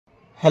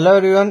Hello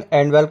everyone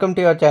and welcome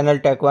to your channel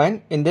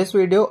TechVine. In this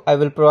video, I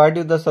will provide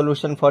you the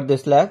solution for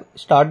this lab.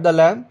 Start the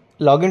lab,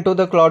 log into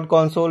the Cloud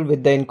Console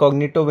with the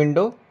incognito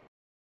window.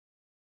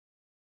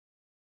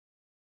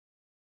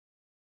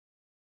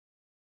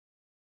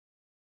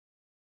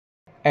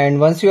 And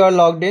once you are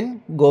logged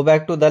in, go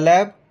back to the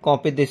lab,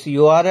 copy this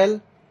URL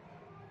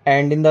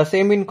and in the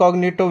same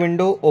incognito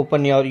window,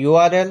 open your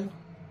URL.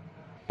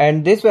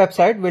 And this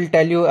website will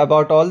tell you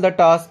about all the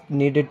tasks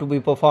needed to be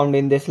performed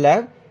in this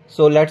lab.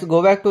 So let's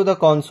go back to the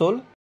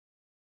console.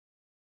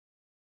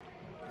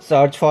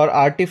 Search for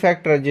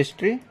artifact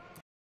registry.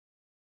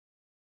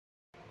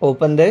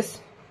 Open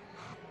this.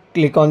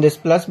 Click on this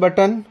plus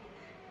button.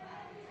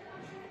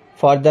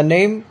 For the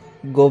name,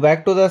 go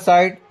back to the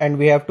site and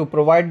we have to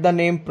provide the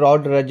name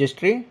prod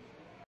registry.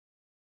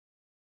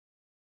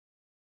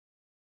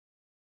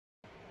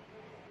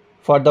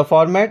 For the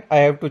format, I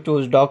have to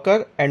choose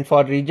Docker and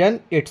for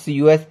region, it's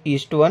US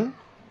East 1.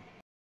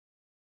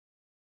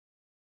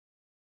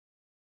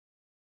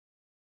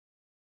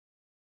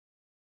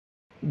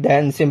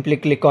 Then simply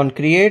click on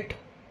create.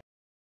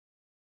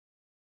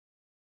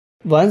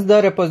 Once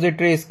the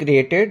repository is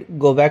created,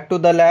 go back to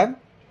the lab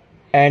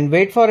and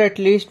wait for at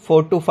least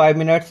 4 to 5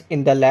 minutes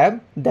in the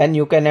lab. Then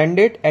you can end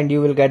it and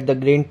you will get the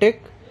green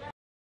tick.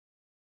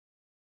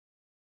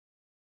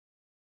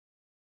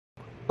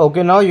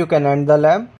 Okay, now you can end the lab.